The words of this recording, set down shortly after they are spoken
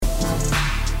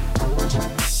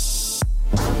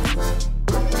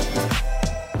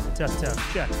test.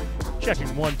 Check.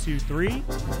 Checking 1, 2, 3.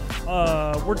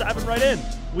 We're diving right in.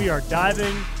 We are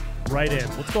diving right in.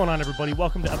 What's going on, everybody?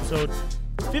 Welcome to episode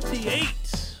 58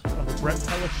 of the Brent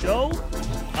Pella Show.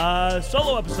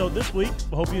 Solo episode this week.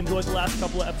 I hope you enjoyed the last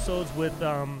couple of episodes with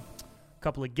a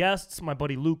couple of guests. My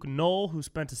buddy Luke Knoll, who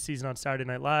spent a season on Saturday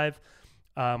Night Live.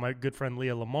 My good friend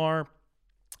Leah Lamar,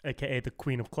 a.k.a. the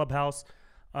Queen of Clubhouse.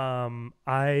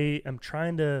 I am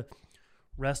trying to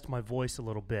rest my voice a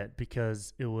little bit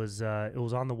because it was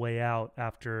on the way out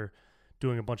after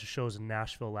doing a bunch of shows in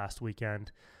Nashville last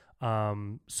weekend.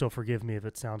 So forgive me if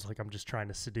it sounds like I'm just trying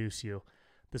to seduce you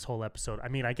this whole episode. I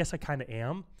mean, I guess I kind of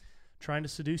am trying to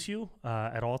seduce you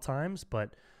at all times,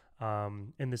 but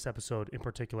in this episode in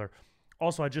particular.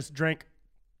 Also, I just drank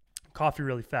coffee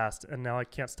really fast, and now I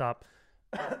can't stop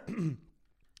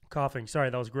coughing. Sorry,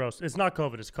 that was gross. It's not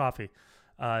COVID, it's coffee.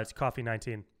 It's Coffee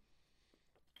 19.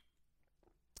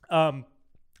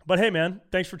 But hey, man,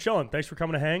 thanks for chilling. Thanks for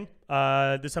coming to hang.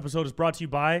 This episode is brought to you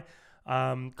by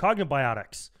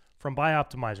Cognibiotics from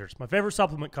Bioptimizers, my favorite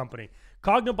supplement company.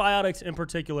 Cognibiotics in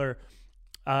particular,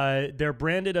 they're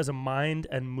branded as a mind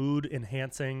and mood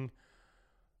enhancing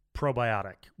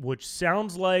probiotic, which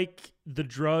sounds like the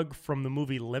drug from the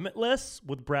movie Limitless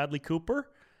with Bradley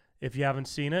Cooper. If you haven't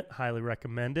seen it, highly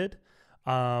recommended.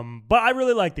 But I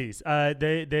really like these.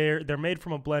 They're made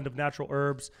from a blend of natural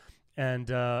herbs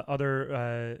and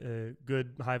other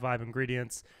good high vibe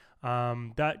ingredients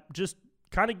that just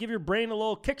kind of give your brain a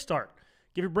little kickstart,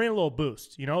 give your brain a little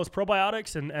boost. You know, it's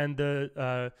probiotics, and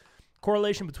the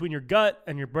correlation between your gut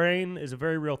and your brain is a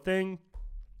very real thing.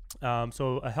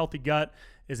 So a healthy gut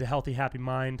is a healthy, happy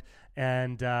mind,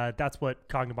 and that's what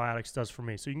Cognibiotics does for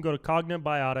me. So you can go to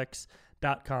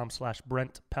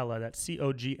cognibiotics.com/Brent Pella. That's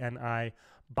COGNI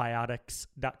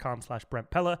biotics.com/Brent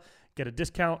Pella. Get a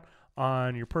discount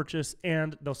on your purchase,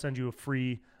 and they'll send you a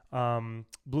free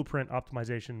blueprint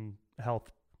optimization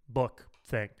health book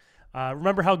thing.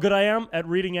 Remember how good I am at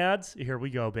reading ads? Here we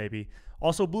go, baby.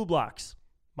 Also, Blue Blocks,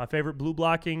 my favorite blue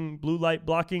light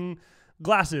blocking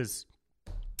glasses.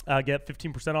 Get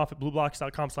 15% off at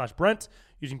blueblocks.com/Brent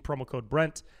using promo code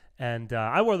Brent. And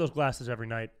I wear those glasses every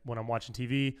night when I'm watching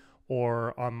TV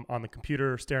or on the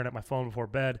computer staring at my phone before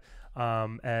bed,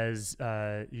 as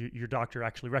your doctor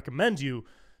actually recommends you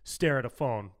stare at a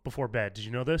phone before bed. Did you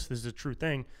know this? This is a true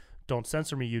thing. Don't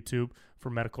censor me, YouTube,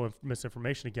 for medical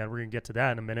misinformation. Again, we're going to get to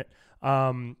that in a minute.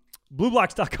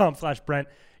 Blueblocks.com/Brent.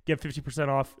 Get 50%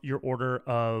 off your order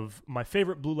of my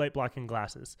favorite blue light blocking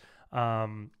glasses.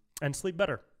 And sleep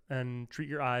better and treat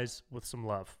your eyes with some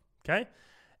love. Okay?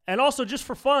 And also, just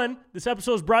for fun, this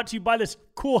episode is brought to you by this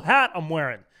cool hat I'm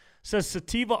wearing. It says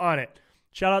Sativa on it.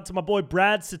 Shout out to my boy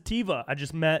Brad Sativa. I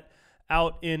just met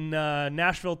out in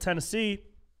Nashville, Tennessee.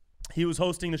 He was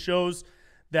hosting the shows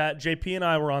that JP and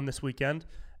I were on this weekend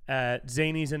at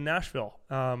Zany's in Nashville.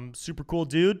 Super cool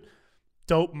dude.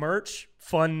 Dope merch.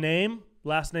 Fun name.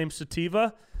 Last name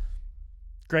Sativa.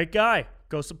 Great guy.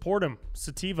 Go support him.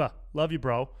 Sativa. Love you,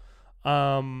 bro.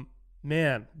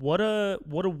 Man, what a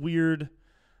weird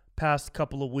past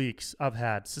couple of weeks I've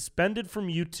had. Suspended from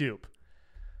YouTube.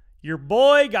 Your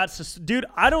boy got dude,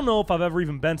 I don't know if I've ever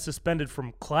even been suspended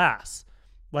from class.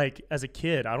 Like, as a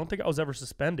kid, I don't think I was ever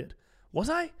suspended. Was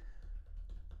I?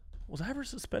 Was I ever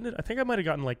suspended? I think I might have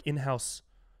gotten, like, in-house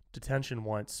detention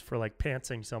once for, like,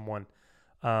 pantsing someone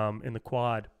in the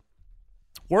quad.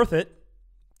 Worth it.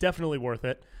 Definitely worth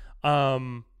it.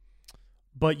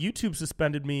 But YouTube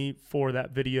suspended me for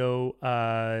that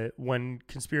video when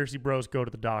Conspiracy Bros go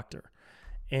to the doctor.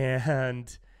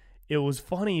 And it was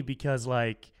funny because,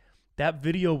 like, that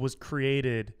video was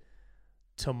created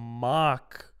to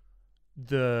mock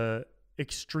the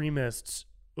extremists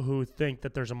who think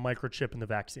that there's a microchip in the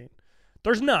vaccine.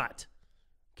 There's not.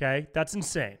 Okay? That's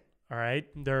insane. All right?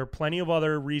 There are plenty of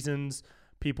other reasons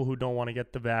people who don't want to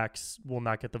get the vax will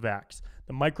not get the vax.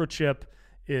 The microchip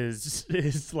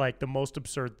is like the most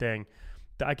absurd thing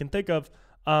that I can think of.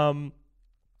 And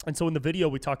so in the video,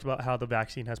 we talked about how the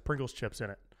vaccine has Pringles chips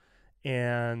in it.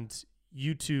 And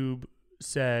YouTube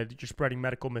said, you're spreading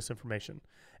medical misinformation.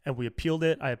 And we appealed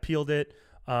it. I appealed it.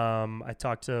 I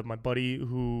talked to my buddy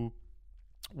who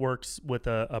works with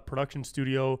a production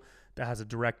studio that has a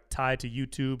direct tie to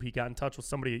YouTube. He got in touch with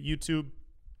somebody at YouTube.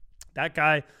 That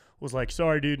guy was like,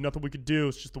 sorry, dude, nothing we could do.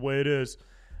 It's just the way it is.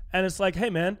 And it's like, hey,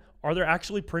 man, are there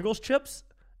actually Pringles chips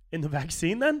in the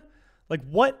vaccine then? Like,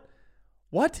 what?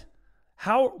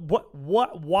 How? What?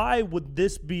 Why would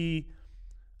this be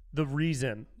the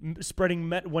reason? Spreading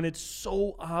when it's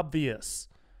so obvious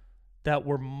that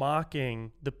we're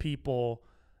mocking the people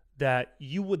that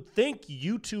you would think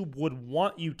YouTube would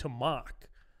want you to mock.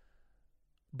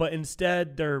 But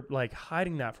instead, they're like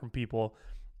hiding that from people.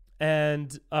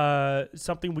 And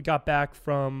something we got back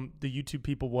from the YouTube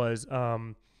people was,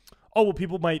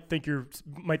 people might think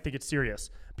it's serious.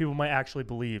 People might actually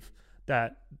believe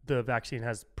that the vaccine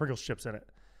has Pringles chips in it.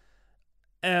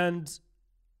 And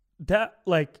that,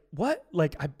 like, what?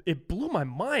 Like, it blew my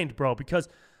mind, bro, because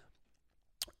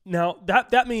now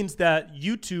that means that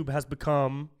YouTube has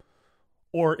become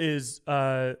or is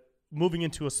moving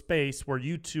into a space where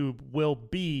YouTube will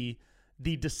be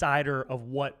the decider of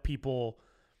what people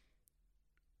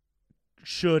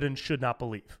should and should not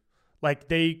believe. Like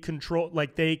they control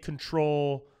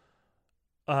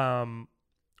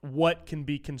what can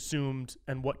be consumed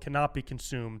and what cannot be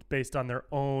consumed based on their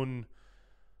own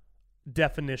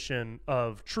definition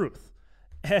of truth.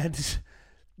 And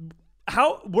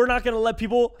how we're not going to let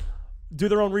people do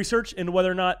their own research into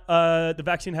whether or not the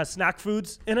vaccine has snack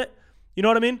foods in it. You know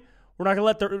what I mean? We're not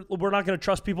going to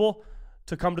trust people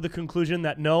to come to the conclusion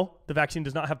that no, the vaccine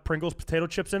does not have Pringles potato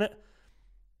chips in it.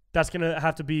 That's going to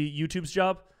have to be YouTube's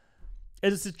job.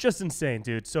 It's just insane,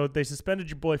 dude. So they suspended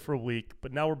your boy for a week,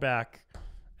 but now we're back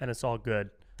and it's all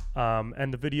good.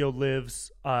 And the video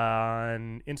lives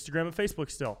on Instagram and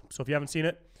Facebook still. So if you haven't seen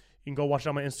it, you can go watch it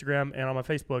on my Instagram and on my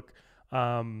Facebook.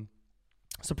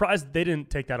 Surprised they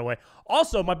didn't take that away.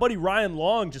 Also, my buddy Ryan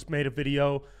Long just made a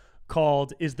video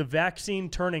called "Is the Vaccine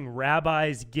Turning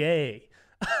Rabbis Gay?"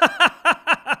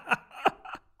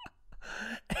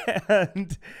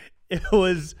 And it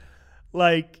was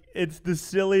like, it's the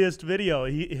silliest video.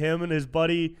 Him and his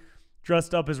buddy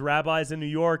dressed up as rabbis in New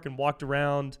York and walked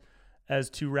around as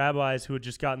two rabbis who had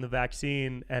just gotten the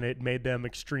vaccine, and it made them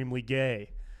extremely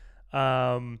gay.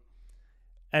 And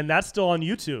that's still on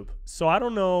YouTube. So I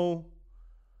don't know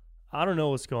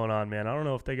what's going on, man. I don't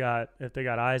know if they got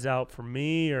eyes out for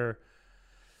me, or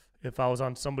if I was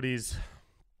on somebody's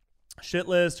shit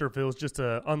list, or if it was just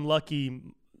a unlucky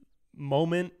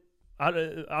moment. I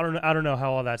don't know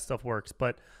how all that stuff works,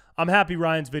 but I'm happy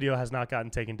Ryan's video has not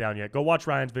gotten taken down yet. Go watch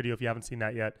Ryan's video if you haven't seen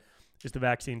that yet. Is the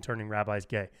vaccine turning rabbis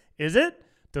gay? Is it?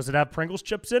 Does it have Pringles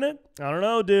chips in it? I don't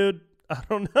know, dude. I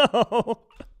don't know.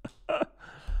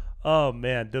 Oh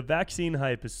man, the vaccine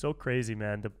hype is so crazy,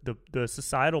 man. The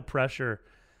societal pressure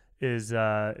is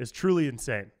truly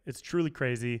insane. It's truly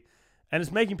crazy, and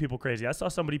it's making people crazy. I saw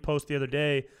somebody post the other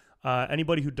day,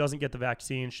 anybody who doesn't get the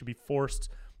vaccine should be forced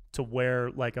to wear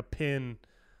like a pin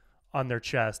on their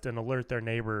chest and alert their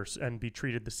neighbors and be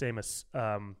treated the same as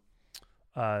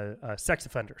sex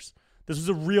offenders. This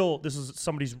was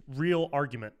somebody's real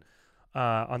argument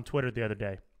on Twitter the other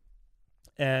day,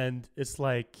 and it's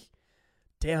like,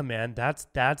 damn, man, that's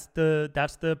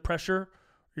the pressure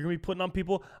you're gonna be putting on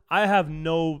people. I have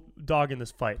no dog in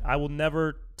this fight. I will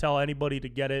never tell anybody to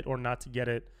get it or not to get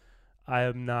it. I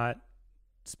am not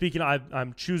speaking.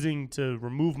 I'm choosing to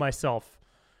remove myself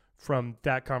from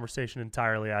that conversation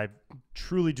entirely. I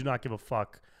truly do not give a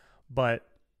fuck. But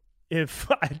if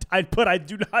I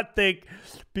do not think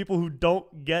people who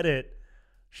don't get it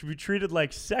should be treated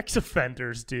like sex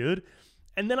offenders, dude.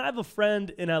 And then I have a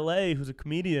friend in LA who's a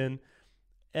comedian,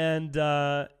 and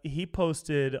he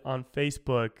posted on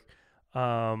Facebook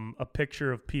a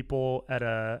picture of people at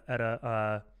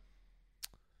a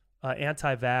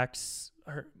anti-vax,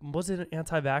 or was it an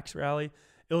anti-vax rally?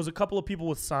 It was a couple of people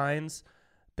with signs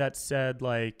that said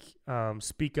like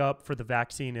 "Speak up for the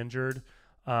vaccine injured."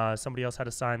 Somebody else had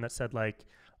a sign that said like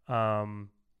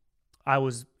 "I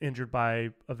was injured by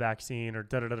a vaccine," or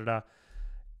da da da da da.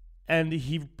 And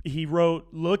he wrote,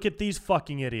 "Look at these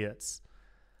fucking idiots."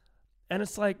 And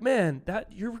it's like, man,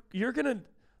 that you're gonna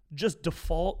just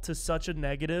default to such a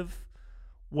negative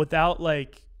without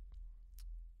like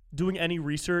doing any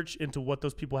research into what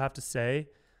those people have to say.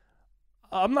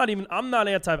 I'm not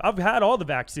anti. I've had all the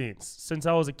vaccines since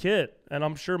I was a kid, and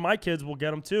I'm sure my kids will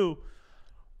get them too.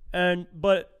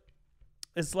 But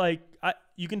it's like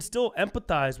you can still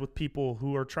empathize with people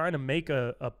who are trying to make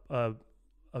a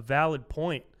valid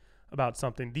point about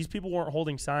something. These people weren't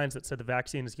holding signs that said the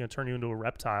vaccine is going to turn you into a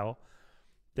reptile.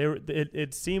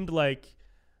 It seemed like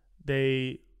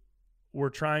they were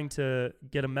trying to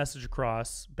get a message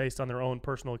across based on their own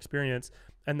personal experience.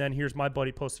 And then here's my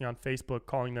buddy posting on Facebook,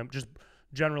 calling them, just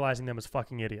generalizing them as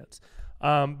fucking idiots.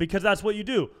 Because that's what you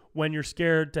do when you're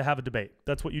scared to have a debate.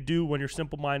 That's what you do when you're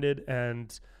simple-minded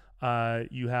and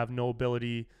you have no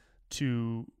ability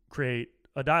to create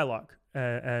a dialogue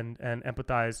and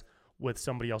empathize with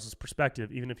somebody else's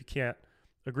perspective. Even if you can't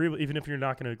agree with, even if you're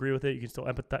not going to agree with it, you can still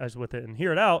empathize with it and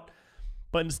hear it out.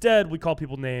 But instead, we call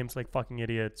people names like fucking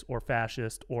idiots or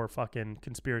fascist or fucking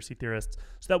conspiracy theorists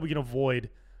so that we can avoid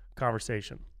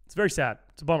conversation. It's very sad.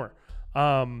 It's a bummer.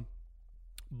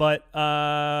 But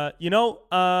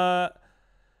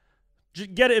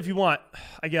just get it if you want,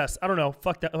 I guess. I don't know.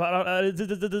 Fuck that.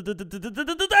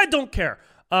 I don't care.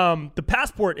 The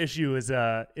passport issue is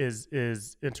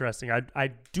interesting.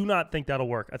 I do not think that'll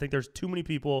work. I think there's too many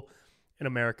people in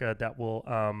America that will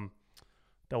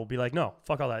be like, no,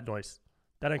 fuck all that noise.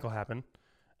 That ain't gonna happen.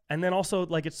 And then also,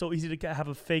 like, it's so easy to have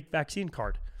a fake vaccine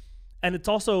card. And it's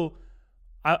also,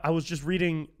 I was just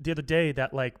reading the other day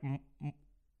that like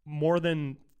more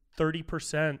than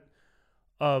 30%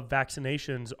 of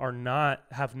vaccinations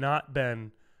have not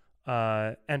been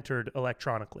entered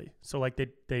electronically. So like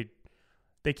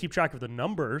they keep track of the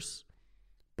numbers,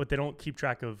 but they don't keep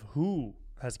track of who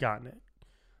has gotten it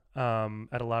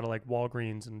at a lot of like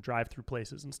Walgreens and drive-through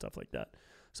places and stuff like that.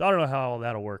 So I don't know how all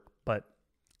that'll work, but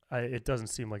it doesn't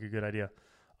seem like a good idea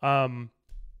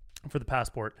for the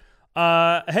passport.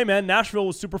 Hey man, Nashville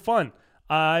was super fun.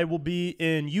 I will be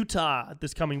in Utah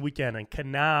this coming weekend in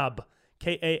Kanab,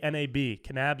 Kanab,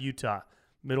 Kanab, Utah,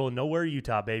 middle of nowhere,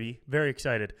 Utah, baby. Very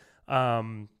excited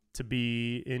to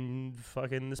be in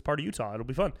fucking this part of Utah. It'll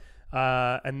be fun.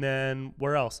 And then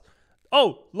where else?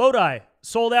 Oh, Lodi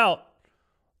sold out.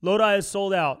 Lodi is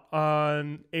sold out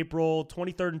on April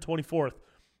 23rd and 24th.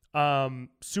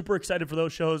 Super excited for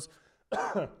those shows.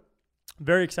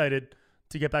 Very excited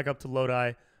to get back up to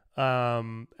Lodi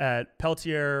at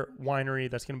Peltier Winery.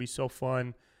 That's going to be so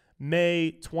fun.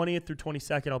 May 20th through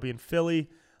 22nd, I'll be in Philly.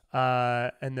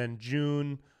 And then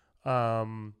June,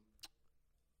 nothing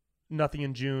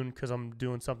in June because I'm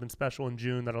doing something special in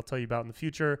June that I'll tell you about in the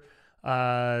future.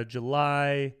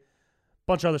 July,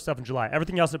 bunch of other stuff in July.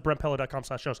 Everything else at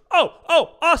brentpella.com/shows.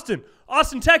 Oh, Austin,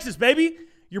 Texas, baby.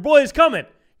 Your boy is coming.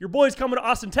 Your boy's coming to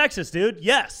Austin, Texas, dude.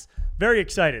 Yes. Very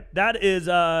excited. That is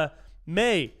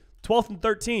May 12th and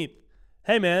 13th.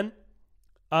 Hey, man.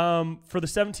 For the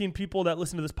 17 people that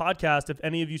listen to this podcast, if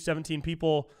any of you 17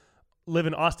 people live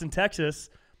in Austin, Texas,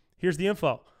 here's the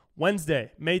info.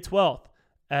 Wednesday, May 12th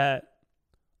at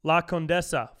La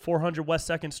Condesa, 400 West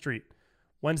 2nd Street.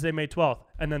 Wednesday, May 12th.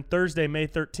 And then Thursday, May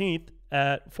 13th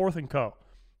at 4th & Co.,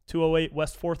 208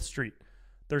 West 4th Street.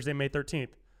 Thursday, May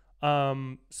 13th.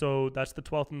 So that's the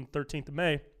 12th and 13th of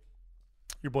May.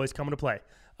 Your boy's coming to play.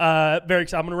 Very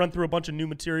excited. I'm going to run through a bunch of new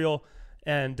material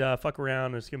and fuck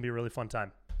around. It's going to be a really fun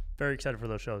time. Very excited for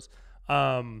those shows.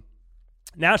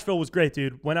 Nashville was great,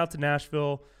 dude. Went out to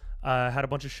Nashville. Had a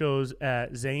bunch of shows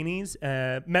at Zany's.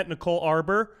 Met Nicole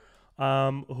Arbor,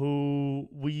 who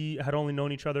we had only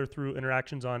known each other through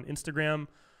interactions on Instagram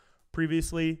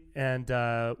previously. And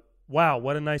wow,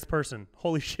 what a nice person.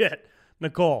 Holy shit.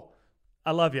 Nicole,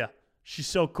 I love you. She's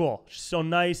so cool. She's so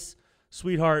nice,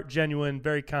 sweetheart, genuine,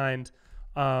 very kind,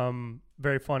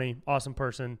 very funny, awesome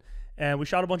person. And we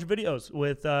shot a bunch of videos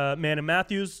with Mannon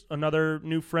Matthews, another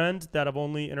new friend that I've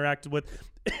only interacted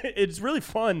with. It's really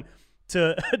fun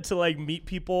to like meet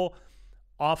people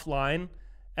offline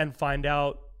and find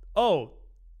out, oh,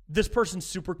 this person's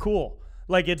super cool.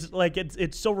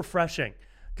 It's so refreshing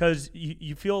because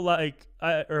you feel like,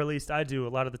 or at least I do a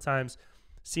lot of the times,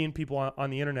 seeing people on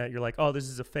the internet, you're like, oh, this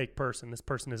is a fake person. This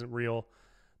person isn't real.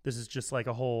 This is just like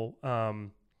a whole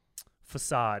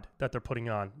facade that they're putting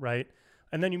on, right?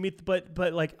 And then you meet, but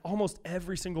like almost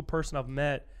every single person I've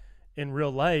met in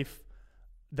real life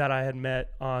that I had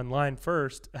met online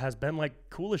first has been like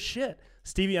cool as shit.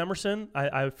 Stevie Emerson,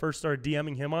 I first started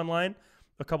DMing him online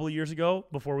a couple of years ago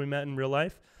before we met in real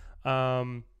life.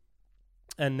 And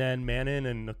then Mannon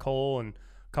and Nicole and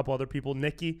a couple other people,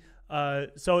 Nikki.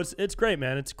 So it's great,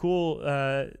 man. It's cool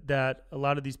that a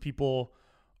lot of these people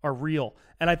are real.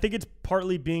 And I think it's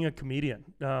partly being a comedian,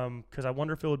 because I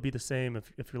wonder if it would be the same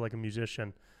if you're like a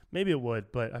musician. Maybe it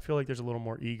would, but I feel like there's a little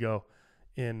more ego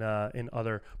in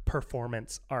other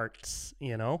performance arts,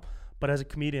 you know? But as a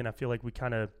comedian, I feel like we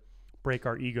kind of break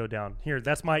our ego down. Here,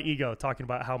 that's my ego talking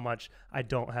about how much I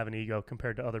don't have an ego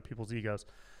compared to other people's egos.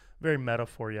 Very meta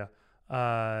for you.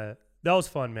 That was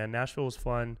fun, man. Nashville was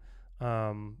fun.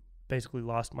 Basically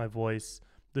lost my voice.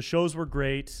 The shows were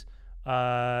great.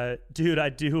 Dude, I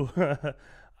do a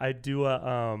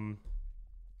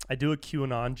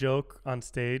QAnon joke on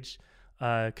stage,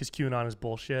 because QAnon is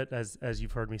bullshit, as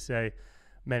you've heard me say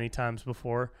many times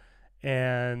before.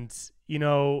 And you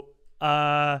know,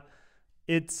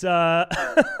 it's the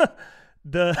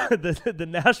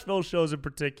Nashville shows in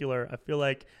particular. I feel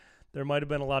like there might have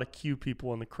been a lot of Q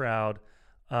people in the crowd,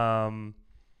 and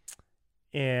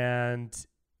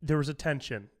there was a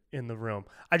tension in the room.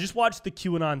 I just watched the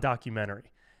QAnon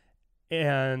documentary,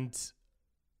 and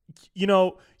you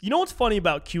know what's funny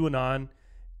about QAnon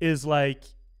is like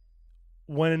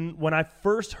when I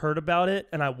first heard about it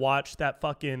and I watched that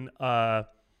fucking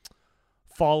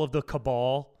Fall of the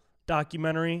Cabal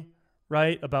documentary,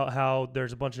 right, about how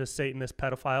there's a bunch of Satanist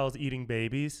pedophiles eating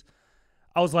babies,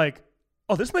 I was like,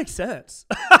 oh, this makes sense.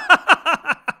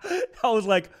 I was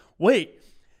like, wait,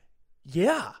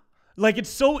 yeah. Like, it's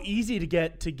so easy to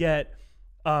get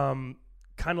kind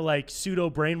of like pseudo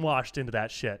brainwashed into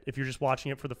that shit if you're just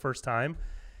watching it for the first time.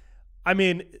 I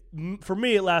mean, for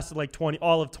me, it lasted like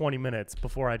all of 20 minutes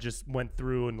before I just went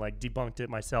through and like debunked it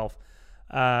myself.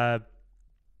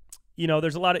 You know,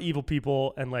 there's a lot of evil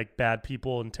people and like bad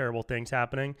people and terrible things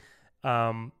happening.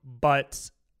 But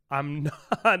I'm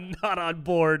not on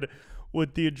board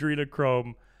with the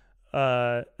adrenochrome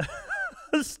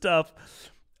stuff,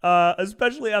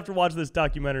 especially after watching this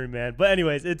documentary, man. But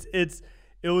anyways, it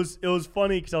was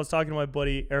funny because I was talking to my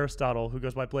buddy Aristotle, who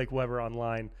goes by Blake Weber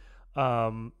online,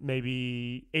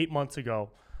 maybe 8 months ago,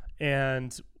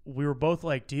 and we were both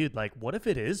like, dude, like, what if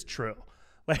it is true?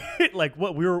 Like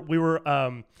what we were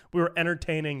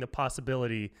entertaining the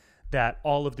possibility that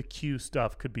all of the Q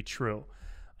stuff could be true,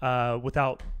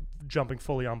 without jumping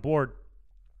fully on board.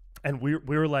 And we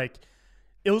were like,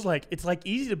 it's like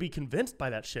easy to be convinced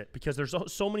by that shit because there's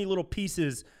so many little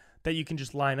pieces that you can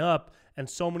just line up and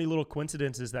so many little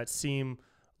coincidences that seem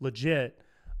legit.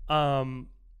 But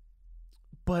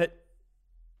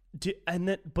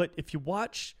if you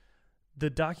watch the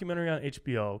documentary on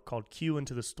HBO called Q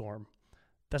Into the Storm,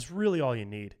 that's really all you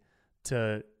need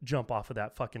to jump off of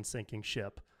that fucking sinking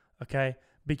ship, okay?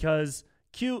 Because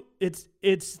Q, it's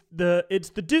the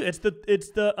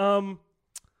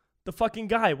fucking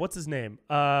guy. What's his name?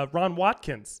 Ron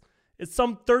Watkins. It's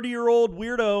some 30-year-old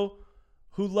weirdo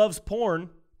who loves porn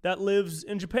that lives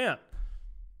in Japan,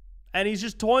 and he's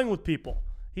just toying with people.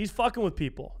 He's fucking with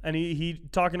people, and he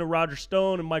talking to Roger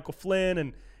Stone and Michael Flynn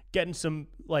and getting some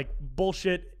like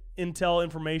bullshit intel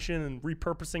information and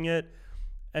repurposing it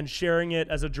and sharing it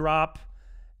as a drop,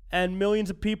 and millions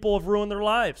of people have ruined their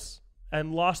lives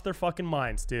and lost their fucking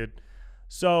minds, dude.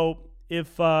 So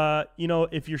if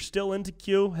you're still into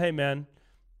Q, hey man,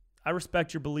 I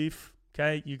respect your belief.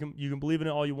 Okay, you can believe in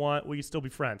it all you want. We can still be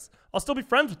friends. I'll still be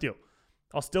friends with you.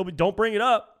 Don't bring it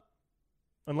up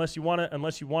unless you want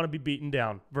to be beaten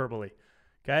down verbally.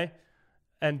 Okay,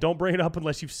 and don't bring it up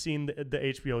unless you've seen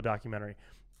the HBO documentary.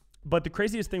 But the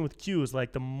craziest thing with Q is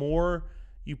like the more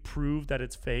you prove that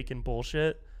it's fake and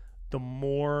bullshit, the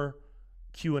more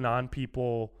QAnon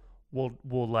people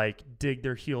will like dig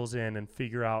their heels in and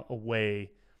figure out a way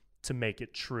to make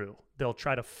it true. They'll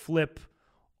try to flip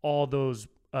all those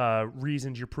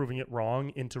reasons you're proving it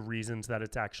wrong into reasons that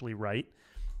it's actually right.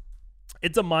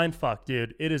 It's a mind fuck,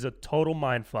 dude. It is a total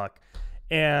mind fuck.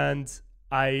 And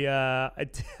I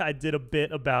did a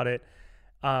bit about it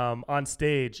on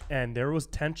stage, and there was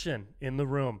tension in the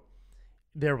room.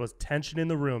 There was tension in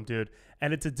the room, dude.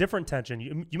 And it's a different tension.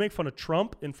 You make fun of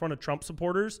Trump in front of Trump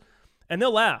supporters, and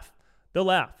they'll laugh. They'll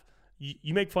laugh.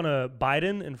 You make fun of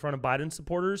Biden in front of Biden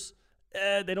supporters,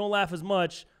 they don't laugh as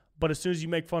much. But as soon as you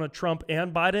make fun of Trump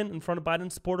and Biden in front of Biden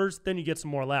supporters, then you get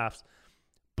some more laughs.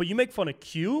 But you make fun of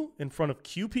Q in front of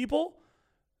Q people,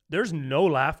 there's no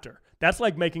laughter. That's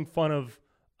like making fun of,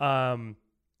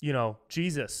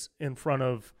 Jesus in front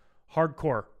of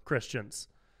hardcore Christians.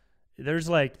 There's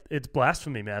like, it's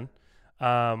blasphemy, man.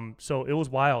 So it was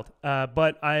wild.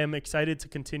 But I am excited to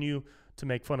continue to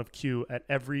make fun of Q at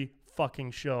every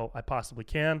fucking show I possibly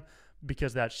can,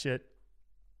 because that shit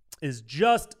is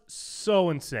just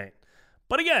so insane.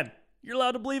 But again, you're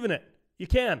allowed to believe in it. You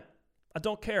can. I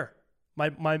don't care.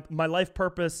 My life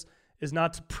purpose is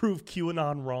not to prove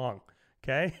QAnon wrong.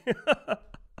 Okay?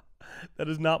 That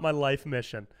is not my life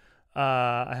mission.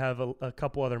 I have a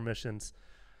couple other missions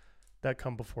that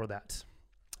come before that.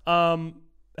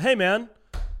 Hey man,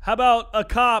 how about a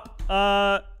cop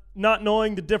not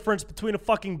knowing the difference between a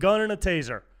fucking gun and a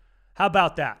taser? How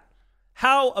about that?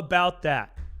 How about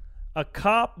that? A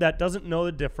cop that doesn't know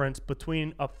the difference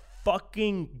between a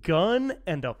fucking gun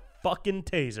and a fucking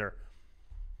taser.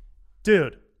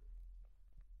 Dude,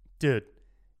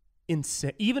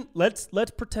 insane. Even let's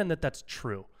pretend that that's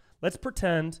true. Let's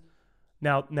pretend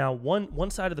now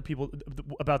one side of the people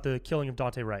about the killing of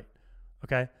Daunte Wright.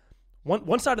 Okay,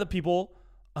 one side of the people,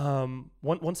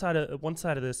 one side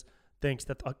of this thinks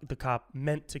that the cop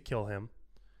meant to kill him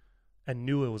and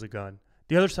knew it was a gun.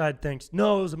 The other side thinks,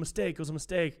 no, it was a mistake. It was a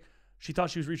mistake. She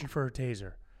thought she was reaching for her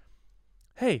taser.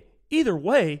 Hey, either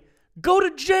way, go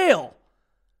to jail.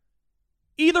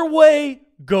 Either way,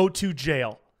 go to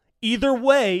jail. Either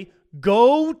way,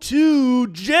 go to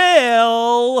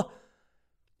jail.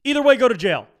 Either way, go to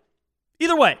jail.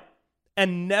 Either way.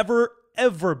 And never,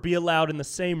 ever be allowed in the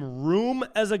same room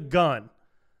as a gun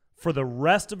for the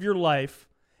rest of your life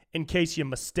in case you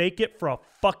mistake it for a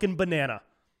fucking banana.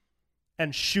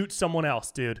 and shoot someone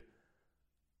else, dude.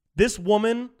 This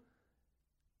woman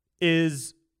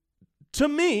is, to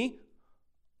me,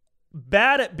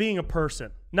 bad at being a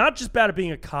person. Not just bad at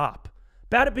being a cop.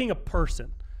 Bad at being a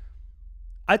person.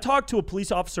 I talked to a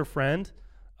police officer friend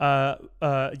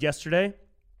yesterday,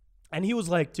 and he was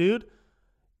like, dude,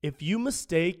 if you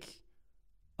mistake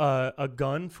a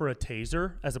gun for a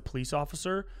taser as a police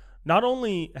officer, not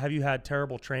only have you had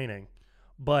terrible training,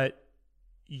 but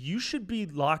you should be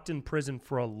locked in prison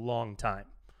for a long time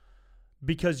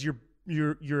because you're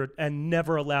and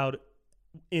never allowed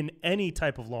in any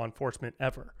type of law enforcement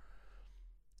ever.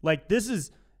 Like,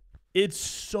 it's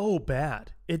so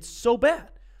bad. It's so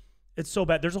bad. It's so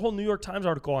bad. There's a whole New York Times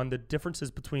article on the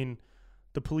differences between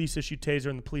the police issued taser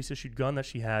and the police issued gun that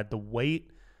she had. The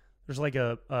weight, there's like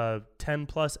a 10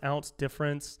 plus ounce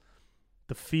difference.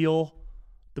 The feel,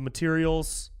 the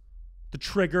materials, the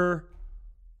trigger,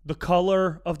 the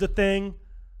color of the thing.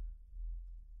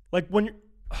 Like oh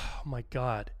my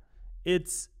God,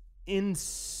 it's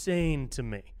insane to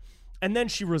me. And then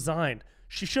she resigned.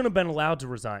 She shouldn't have been allowed to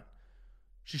resign.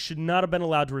 She should not have been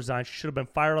allowed to resign. She should have been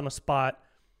fired on the spot.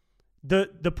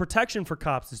 The protection for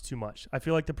cops is too much. I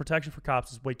feel like the protection for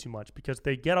cops is way too much because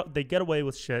they get away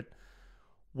with shit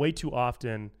way too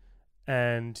often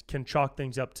and can chalk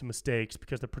things up to mistakes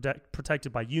because they're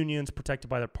protected by unions, protected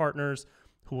by their partners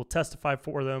who will testify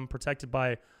for them, protected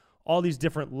by all these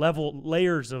different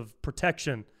layers of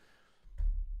protection.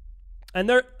 And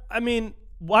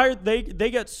why are they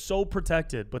get so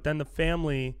protected, but then the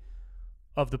family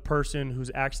of the person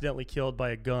who's accidentally killed by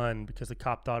a gun because the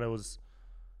cop thought it was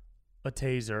a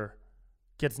taser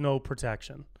gets no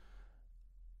protection.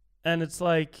 And it's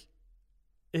like,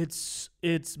 it's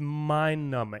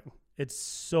mind-numbing. It's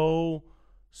so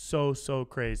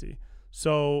crazy.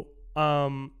 So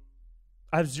I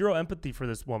have zero empathy for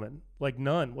this woman, like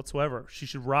none whatsoever. She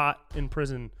should rot in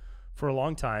prison for a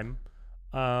long time,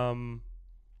 and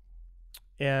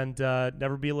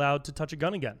never be allowed to touch a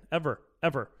gun again, ever.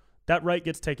 That right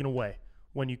gets taken away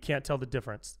when you can't tell the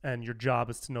difference, and your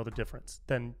job is to know the difference.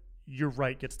 Then your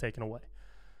right gets taken away.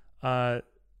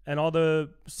 And all the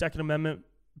Second Amendment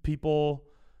people,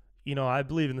 I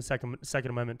believe in the Second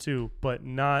Amendment too, but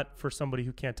not for somebody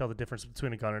who can't tell the difference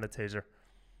between a gun and a taser.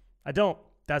 I don't.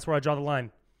 That's where I draw the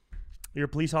line. You're a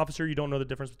police officer, you don't know the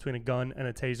difference between a gun and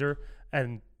a taser,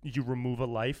 and you remove a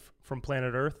life from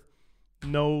planet Earth.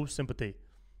 No sympathy.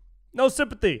 No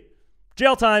sympathy.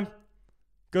 Jail time.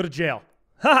 Go to jail.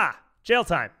 Ha! Jail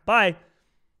time. Bye.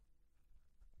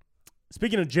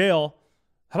 Speaking of jail,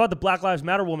 how about the Black Lives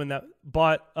Matter woman that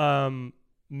bought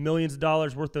millions of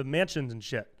dollars worth of mansions and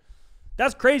shit?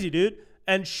 That's crazy, dude.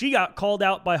 And she got called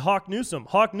out by Hawk Newsom.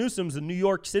 Hawk Newsom's the New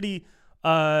York City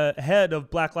head of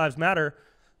Black Lives Matter.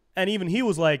 And even he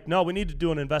was like, no, we need to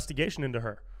do an investigation into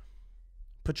her.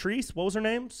 Patrice, what was her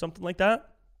name? Something like that.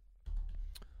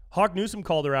 Hawk Newsom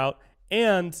called her out.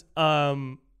 And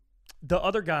the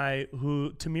other guy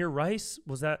who, Tamir Rice,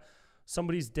 was that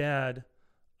somebody's dad?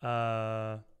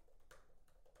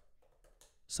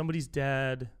 Somebody's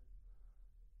dad.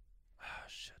 Oh,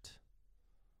 shit.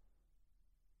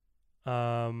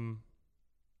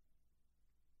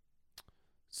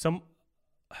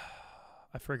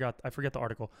 I forgot the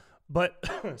article, but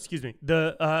excuse me.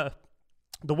 The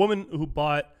woman who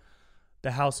bought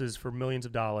the houses for millions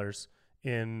of dollars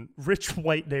in rich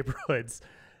white neighborhoods,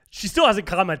 she still hasn't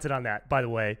commented on that, by the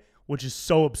way, which is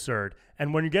so absurd.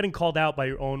 And when you're getting called out by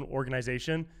your own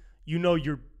organization,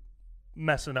 you're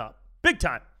messing up big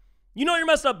time. You're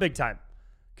messing up big time.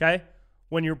 Okay?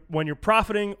 When you're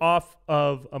profiting off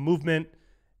of a movement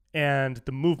and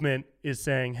the movement is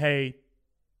saying, "Hey,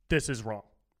 this is wrong."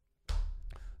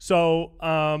 So,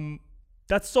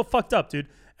 that's so fucked up, dude.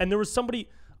 And there was somebody,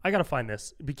 I got to find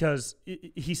this because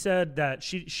he said that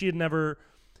she had never,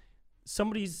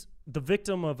 the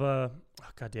victim of a, oh,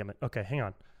 God damn it. Okay, hang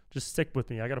on. Just stick with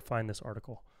me. I got to find this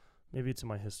article. Maybe it's in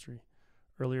my history.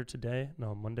 Earlier today,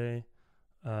 no, Monday,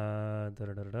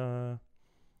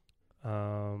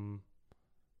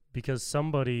 because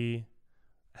somebody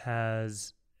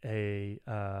has a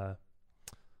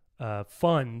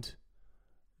fund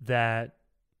that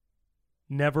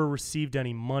never received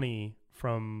any money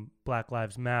from Black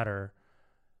Lives Matter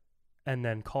and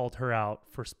then called her out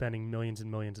for spending millions and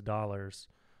millions of dollars.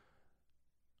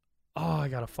 Oh, I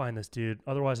gotta find this, dude.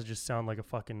 Otherwise, I just sound like a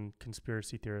fucking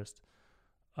conspiracy theorist.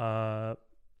 Which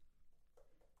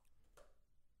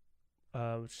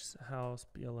is House,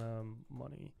 BLM,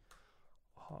 money,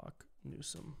 Hawk,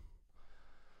 Newsom.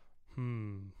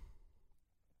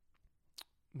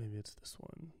 Maybe it's this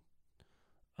one.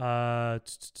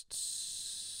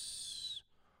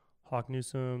 Hawk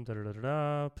Newsom,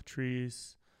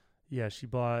 Patrice. Yeah, she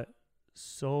bought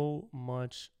so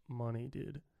much money,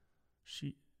 dude.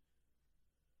 She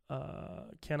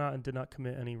cannot and did not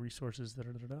commit any resources.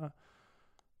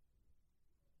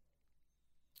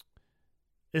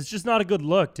 It's just not a good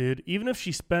look, dude. Even if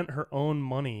she spent her own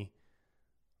money,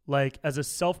 like as a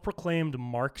self-proclaimed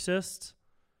Marxist.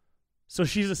 So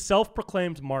she's a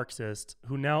self-proclaimed Marxist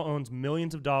who now owns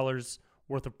millions of dollars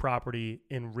worth of property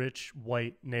in rich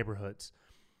white neighborhoods.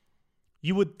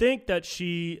 You would think that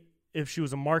if she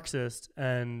was a Marxist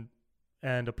and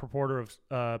a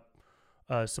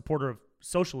supporter of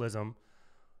socialism,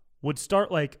 would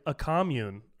start like a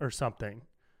commune or something.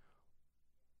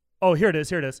 Oh, here it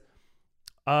is.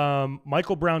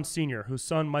 Michael Brown Sr., whose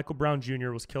son Michael Brown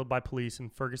Jr. was killed by police in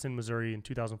Ferguson, Missouri in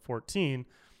 2014,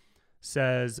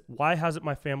 says, "Why hasn't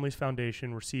my family's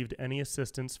foundation received any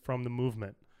assistance from the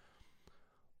movement?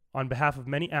 On behalf of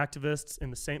many activists in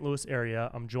the St. Louis area,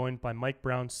 I'm joined by Mike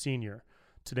Brown Sr.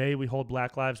 Today, we hold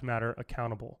Black Lives Matter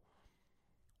accountable."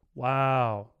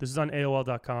 Wow. This is on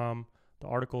AOL.com. The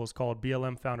article is called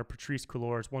BLM founder Patrisse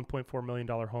Cullors' $1.4 million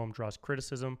home draws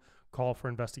criticism, call for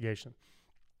investigation.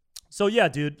 So yeah,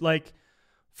 dude, like,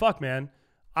 fuck, man.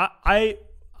 The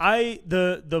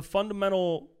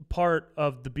fundamental part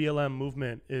of the BLM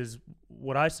movement is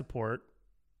what I support,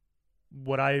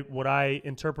 what I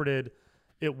interpreted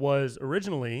it was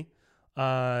originally,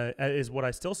 is what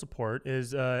I still support,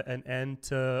 is an end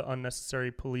to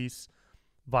unnecessary police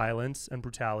violence and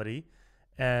brutality,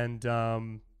 and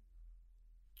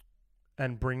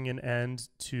bringing an end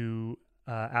to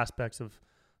aspects of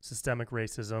systemic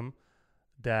racism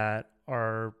that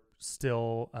are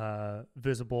still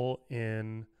visible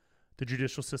in the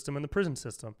judicial system and the prison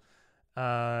system.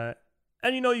 And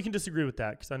you can disagree with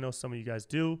that, because I know some of you guys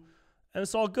do, and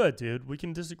it's all good, dude. We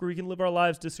can disagree. We can live our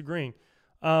lives disagreeing.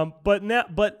 But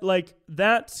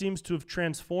that seems to have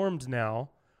transformed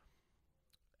now,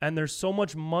 and there's so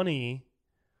much money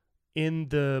in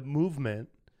the movement.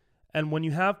 And when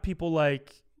you have people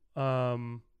like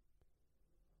Hawk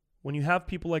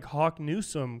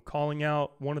Newsom calling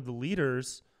out one of the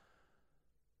leaders,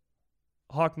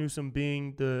 Hawk Newsom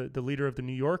being the leader of the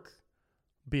New York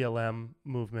BLM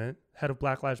movement, head of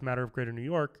Black Lives Matter of Greater New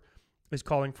York, is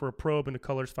calling for a probe into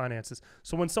Cullors' finances.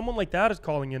 So when someone like that is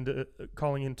calling in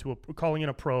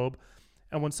a probe,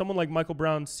 and when someone like Michael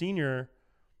Brown Sr.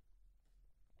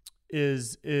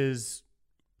 is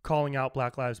calling out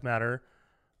Black Lives Matter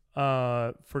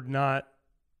for not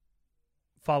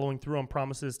following through on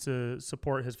promises to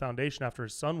support his foundation after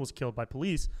his son was killed by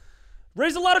police,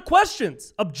 raise a lot of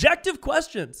questions, objective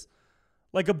questions,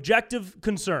 like objective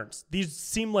concerns. These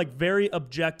seem like very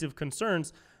objective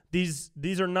concerns. This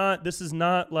is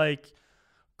not like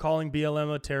calling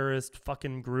BLM a terrorist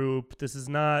fucking group. This is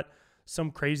not some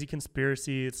crazy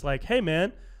conspiracy. It's like, hey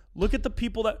man, look at the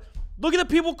people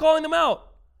calling them out.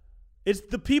 It's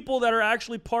the people that are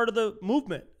actually part of the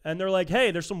movement. And they're like,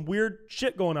 hey, there's some weird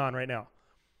shit going on right now.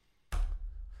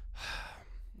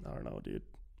 I don't know, dude.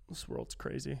 This world's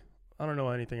crazy. I don't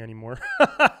know anything anymore.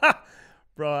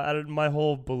 Bro, my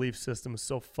whole belief system is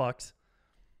so fucked.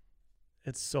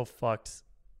 It's so fucked.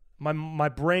 My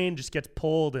brain just gets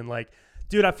pulled in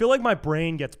dude, I feel like my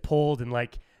brain gets pulled in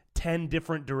 10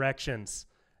 different directions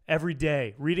every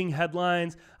day. Reading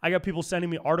headlines. I got people sending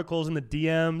me articles in the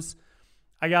DMs.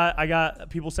 I got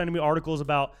people sending me articles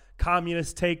about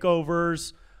communist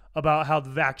takeovers, about how the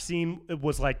vaccine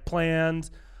was planned,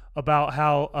 about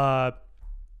how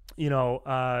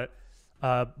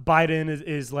Biden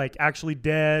is actually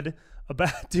dead.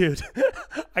 Dude,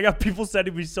 I got people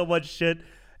sending me so much shit.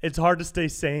 It's hard to stay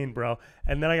sane, bro.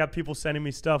 And then I got people sending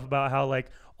me stuff about how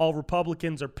all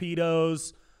Republicans are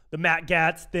pedos, the Matt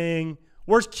Gaetz thing.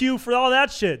 Where's Q for all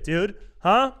that shit, dude?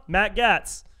 Huh? Matt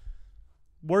Gaetz.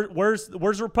 Where's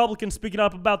the Republicans speaking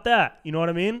up about that? You know what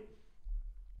I mean?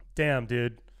 Damn,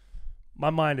 dude. My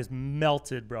mind is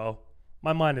melted, bro.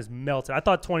 My mind is melted. I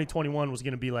thought 2021 was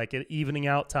going to be an evening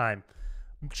out time.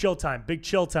 Chill time. Big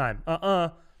chill time.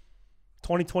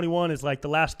 2021 is the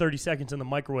last 30 seconds in the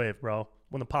microwave, bro.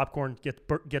 When the popcorn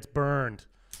gets burned.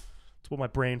 That's what my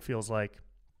brain feels like.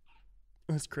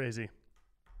 It's crazy.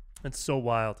 It's so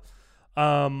wild.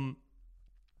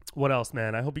 What else,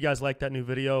 man? I hope you guys like that new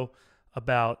video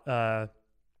about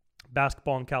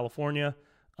basketball in California.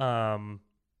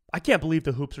 I can't believe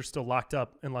the hoops are still locked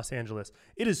up in Los Angeles.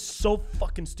 It is so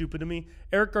fucking stupid to me.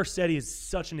 Eric Garcetti is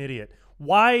such an idiot.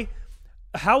 Why?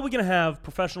 How are we going to have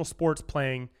professional sports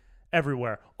playing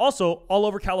everywhere? Also, all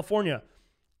over California.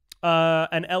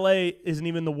 And LA isn't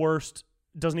even the worst,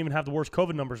 doesn't even have the worst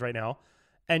COVID numbers right now.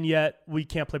 And yet we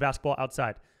can't play basketball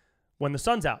outside when the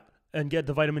sun's out. and get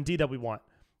the vitamin D that we want.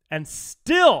 And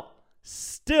still,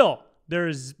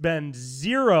 there's been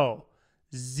zero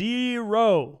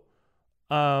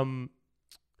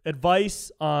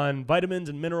advice on vitamins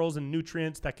and minerals and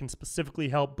nutrients that can specifically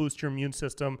help boost your immune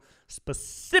system,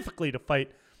 specifically to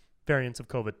fight variants of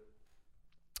COVID.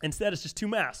 Instead, it's just 2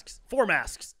 masks, 4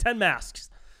 masks, 10 masks.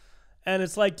 And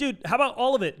it's like, dude, how about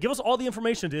all of it? Give us all the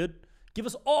information, dude. Give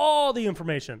us all the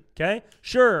information, okay?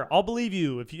 Sure, I'll believe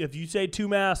you if you say 2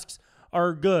 masks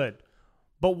are good.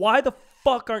 But why the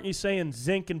fuck aren't you saying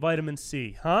zinc and vitamin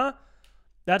C, huh?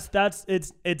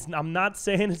 I'm not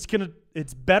saying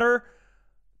it's better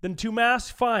than 2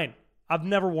 masks. Fine. I've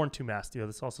never worn 2 masks, dude.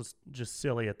 That's also just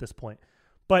silly at this point.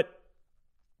 But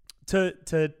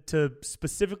to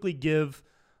specifically give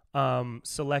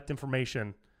select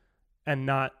information and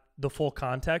not the full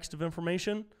context of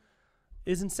information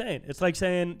is insane. It's like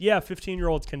saying, yeah,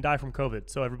 15-year-olds can die from COVID,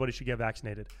 so everybody should get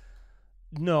vaccinated.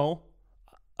 No.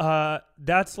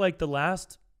 That's like the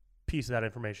last piece of that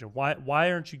information.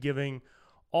 Why aren't you giving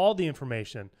all the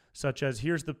information, such as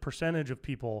here's the percentage of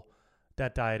people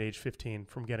that die at age 15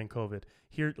 from getting COVID?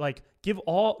 Here, like, give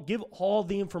all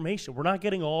the information. We're not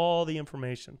getting all the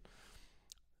information.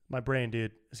 My brain,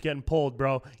 dude, is getting pulled,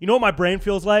 bro. You know what my brain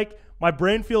feels like? My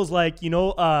brain feels like,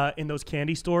 in those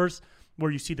candy stores where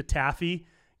you see the taffy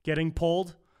getting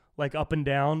pulled, like up and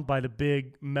down by the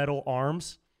big metal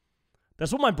arms.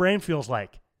 That's what my brain feels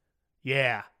like.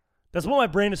 Yeah. That's what my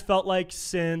brain has felt like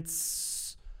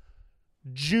since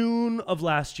June of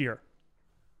last year.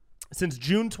 Since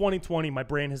June 2020, my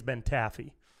brain has been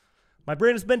taffy. My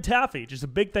brain has been taffy, just a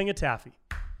big thing of taffy.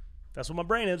 That's what my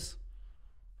brain is.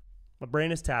 My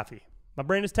brain is taffy. My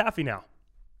brain is taffy now.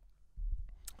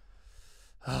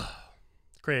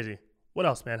 Crazy. What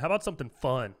else, man? How about something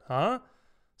fun, huh?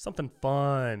 Something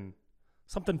fun.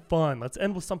 Something fun. Let's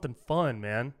end with something fun,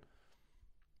 man.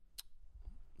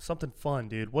 Something fun,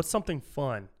 dude. What's something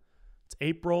fun? It's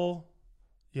April,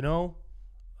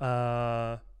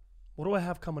 What do I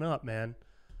have coming up, man?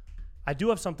 I do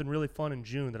have something really fun in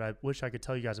June that I wish I could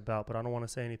tell you guys about, but I don't want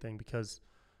to say anything because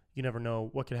you never know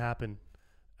what could happen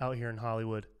out here in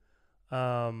Hollywood.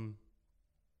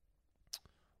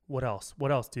 What else?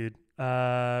 What else, dude?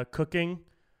 Cooking.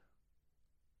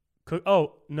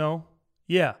 Oh, no.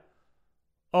 Yeah.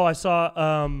 Oh, I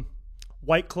saw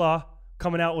White Claw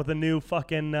coming out with a new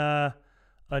fucking I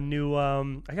got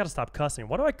to stop cussing.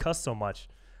 Why do I cuss so much?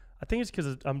 I think it's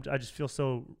because I just feel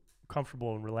so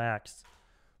comfortable and relaxed.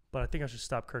 But I think I should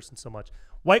stop cursing so much.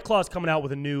 White Claw is coming out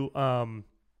with a new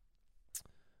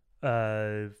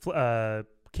a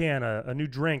new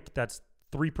drink that's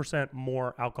 3%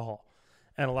 more alcohol.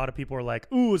 And a lot of people are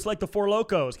like, ooh, it's like the Four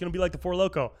Loko. It's going to be like the Four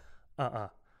Loko.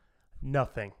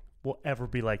 Nothing will ever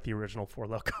be like the original Four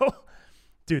Loko.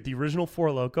 Dude, the original Four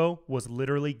Loko was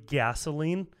literally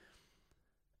gasoline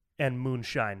and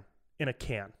moonshine in a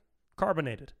can.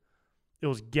 Carbonated. It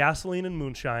was gasoline and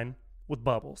moonshine with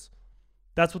bubbles.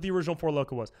 That's what the original Four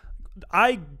Loko was.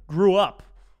 I grew up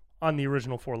on the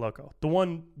original Four Loko, the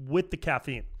one with the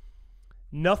caffeine.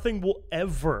 Nothing will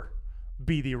ever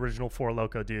be the original Four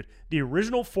Loko, dude. The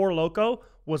original Four Loko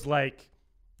was like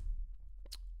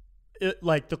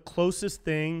the closest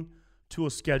thing to a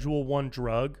Schedule I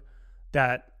drug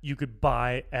that you could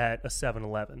buy at a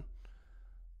 7-Eleven.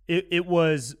 It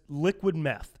was liquid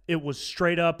meth. It was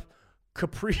straight up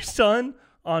Capri Sun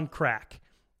on crack.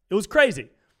 It was crazy.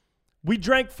 We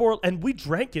drank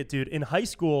it, dude. In high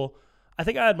school, I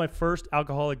think I had my first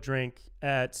alcoholic drink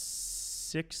at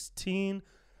 16,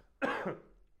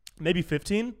 maybe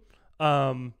 15.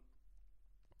 And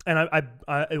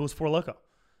it was Four Loko.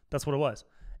 That's what it was.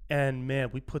 And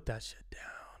man, we put that shit down,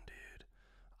 dude.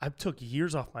 I took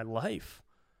years off my life.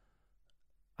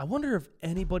 I wonder if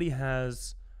anybody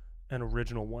has an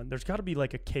original one. There's got to be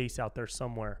like a case out there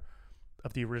somewhere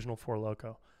of the original Four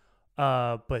Loko.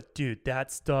 But dude,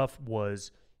 that stuff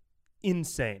was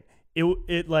insane.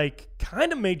 It like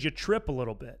kind of made you trip a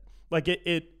little bit. Like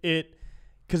it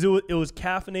because it was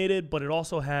caffeinated, but it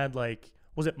also had like,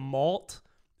 was it malt?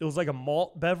 It was like a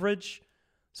malt beverage.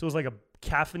 So it was like a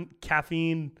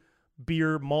caffeine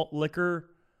beer malt liquor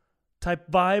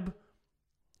type vibe.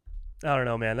 I don't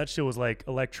know, man. That shit was like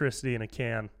electricity in a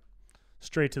can,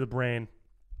 straight to the brain.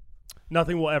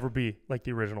 Nothing will ever be like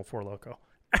the original Four Loko.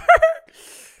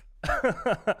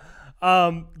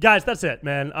 Guys, that's it,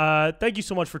 man. Thank you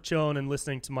so much for chilling and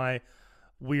listening to my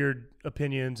weird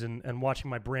opinions and watching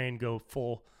my brain go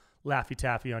full Laffy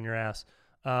Taffy on your ass.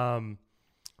 A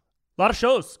lot of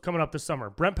shows coming up this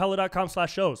summer.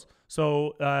 BrentPella.com/shows.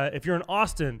 So if you're in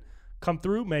Austin, come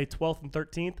through May 12th and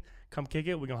 13th. Come kick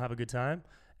it. We're going to have a good time.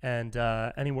 and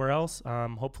anywhere else.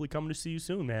 Hopefully coming to see you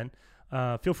soon, man.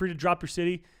 Feel free to drop your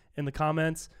city in the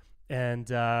comments,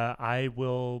 and I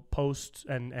will post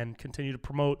and continue to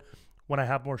promote when I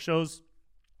have more shows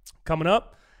coming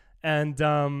up. And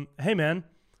hey, man,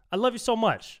 I love you so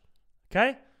much.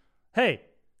 Okay? Hey,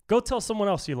 go tell someone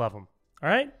else you love them. All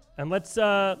right? And let's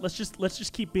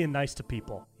just keep being nice to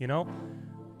people, you know?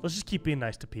 Let's just keep being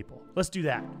nice to people. Let's do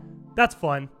that. That's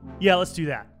fun. Yeah, let's do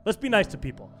that. Let's be nice to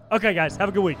people. Okay, guys, have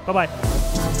a good week.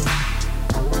 Bye-bye.